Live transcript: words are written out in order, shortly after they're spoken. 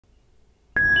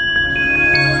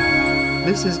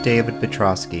This is David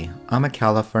Petrosky. I'm a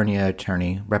California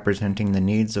attorney representing the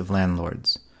needs of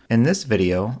landlords. In this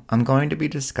video, I'm going to be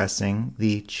discussing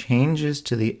the changes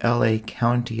to the LA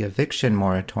County eviction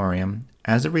moratorium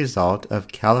as a result of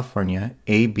California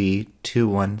AB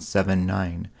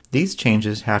 2179. These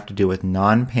changes have to do with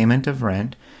non-payment of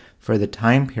rent for the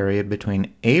time period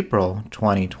between April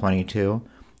 2022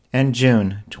 and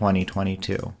June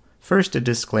 2022. First, a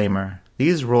disclaimer.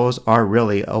 These rules are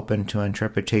really open to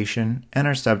interpretation and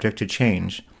are subject to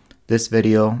change. This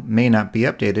video may not be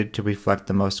updated to reflect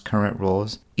the most current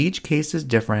rules. Each case is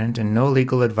different and no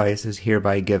legal advice is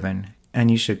hereby given, and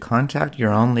you should contact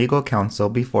your own legal counsel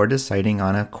before deciding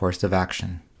on a course of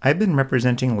action. I've been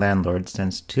representing landlords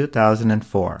since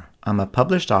 2004. I'm a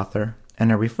published author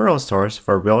and a referral source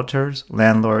for realtors,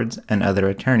 landlords, and other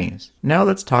attorneys. Now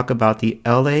let's talk about the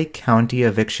LA County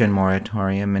eviction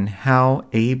moratorium and how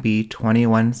AB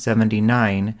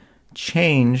 2179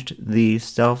 changed the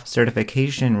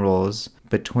self-certification rules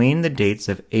between the dates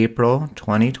of April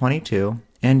 2022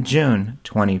 and June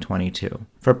 2022.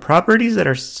 For properties that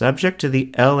are subject to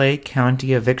the LA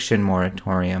County eviction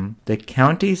moratorium, the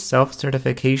county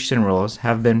self-certification rules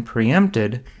have been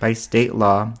preempted by State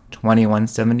Law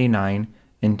 2179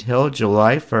 until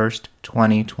July 1st,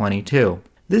 2022.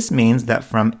 This means that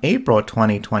from April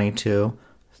 2022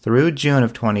 through June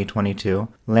of 2022,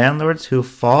 landlords who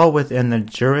fall within the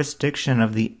jurisdiction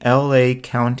of the LA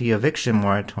County eviction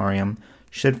moratorium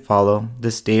should follow the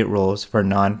state rules for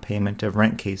non-payment of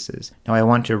rent cases. Now, I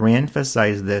want to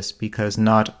reemphasize this because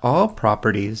not all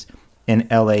properties in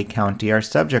LA County are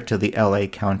subject to the LA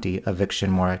County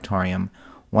eviction moratorium.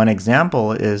 One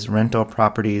example is rental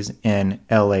properties in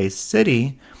LA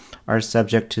City are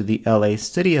subject to the LA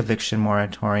City eviction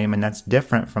moratorium, and that's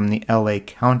different from the LA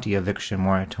County eviction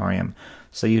moratorium.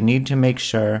 So you need to make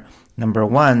sure, number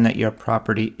one, that your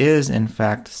property is in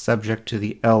fact subject to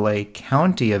the LA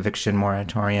County eviction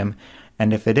moratorium,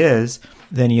 and if it is,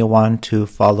 then you'll want to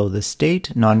follow the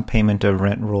state non-payment of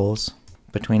rent rules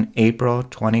between April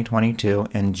 2022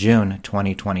 and June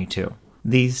 2022.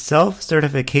 The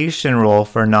self-certification rule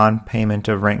for non-payment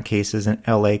of rent cases in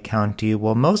LA County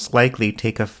will most likely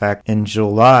take effect in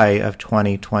July of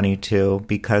 2022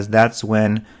 because that's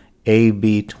when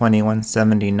AB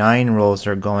 2179 rules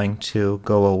are going to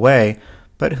go away,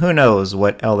 but who knows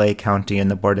what LA County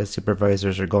and the Board of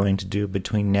Supervisors are going to do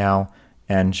between now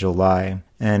and July.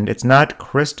 And it's not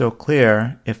crystal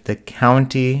clear if the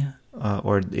county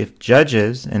or if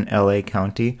judges in LA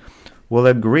County will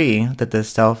agree that the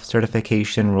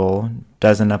self-certification rule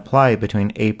doesn't apply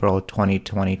between April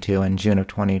 2022 and June of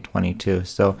 2022.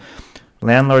 So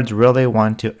landlords really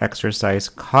want to exercise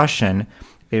caution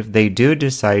if they do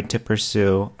decide to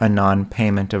pursue a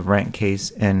non-payment of rent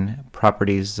case in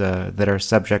properties that are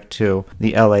subject to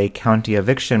the LA County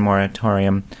eviction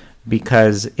moratorium,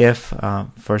 because if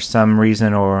for some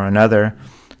reason or another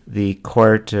the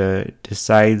court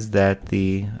decides that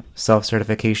the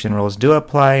self-certification rules do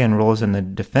apply and rules in the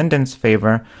defendant's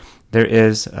favor, there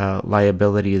is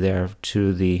liability there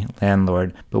to the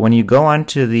landlord. But when you go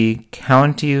onto the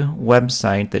county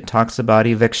website that talks about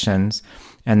evictions,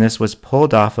 and this was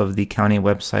pulled off of the county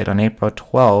website on April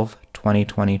 12,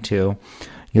 2022,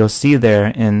 you'll see there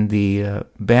in the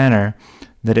banner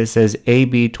that it says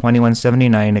AB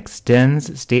 2179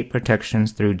 extends state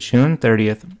protections through June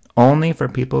 30th only for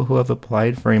people who have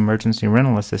applied for emergency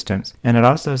rental assistance. And it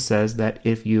also says that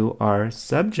if you are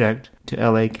subject to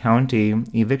LA County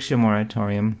eviction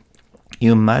moratorium,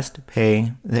 you must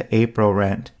pay the April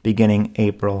rent beginning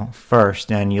April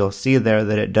 1st. And you'll see there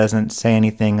that it doesn't say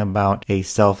anything about a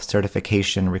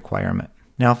self-certification requirement.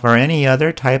 Now, for any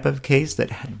other type of case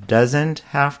that doesn't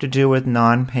have to do with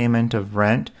non-payment of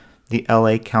rent, the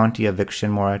LA County eviction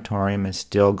moratorium is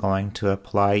still going to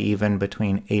apply even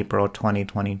between April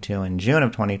 2022 and June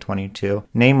of 2022.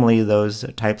 Namely, those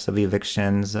types of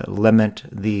evictions limit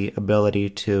the ability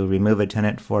to remove a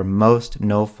tenant for most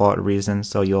no-fault reasons,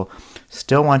 so you'll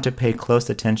still want to pay close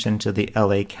attention to the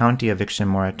LA County eviction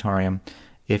moratorium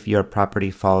if your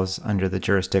property falls under the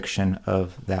jurisdiction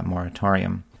of that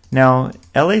moratorium. Now,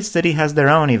 LA City has their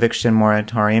own eviction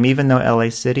moratorium, even though LA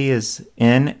City is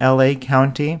in LA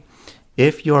County.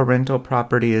 If your rental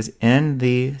property is in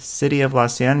the city of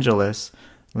Los Angeles,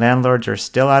 landlords are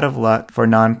still out of luck for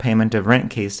non-payment of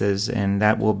rent cases, and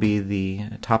that will be the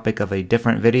topic of a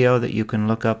different video that you can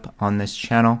look up on this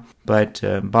channel. But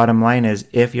bottom line is,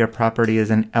 if your property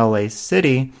is in LA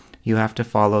City, you have to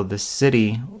follow the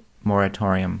city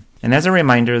moratorium. And as a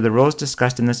reminder, the rules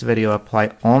discussed in this video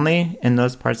apply only in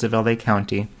those parts of LA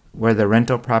County where the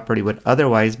rental property would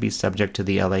otherwise be subject to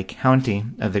the LA County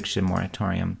eviction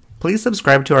moratorium. Please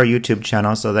subscribe to our YouTube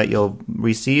channel so that you'll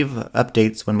receive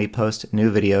updates when we post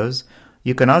new videos.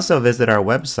 You can also visit our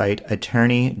website,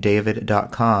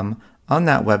 attorneydavid.com. On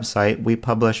that website, we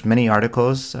publish many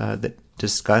articles that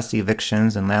discuss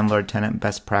evictions and landlord-tenant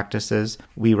best practices.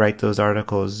 We write those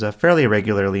articles fairly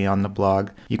regularly on the blog.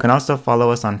 You can also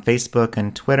follow us on Facebook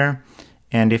and Twitter.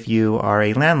 And if you are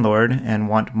a landlord and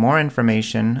want more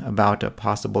information about a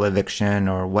possible eviction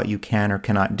or what you can or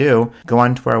cannot do, go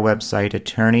on to our website,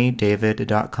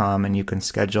 attorneydavid.com, and you can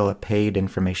schedule a paid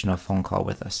informational phone call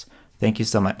with us. Thank you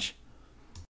so much.